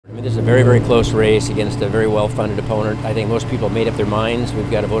This is a very, very close race against a very well-funded opponent. I think most people have made up their minds. We've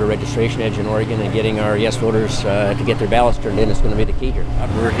got a voter registration edge in Oregon, and getting our yes voters to get their ballots turned in is going to be the key here.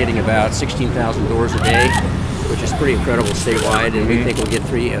 We're hitting about 16,000 doors a day, which is pretty incredible statewide, and we think we'll get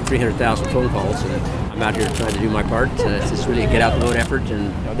 300,000 phone calls. And I'm out here trying to do my part. It's just really a get out the vote effort.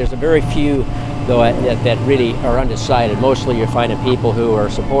 And there's a very few, though, that really are undecided. Mostly you're finding people who are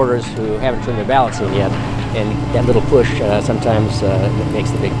supporters who haven't turned their ballots in yet. And that little push sometimes makes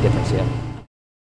the big difference, yeah.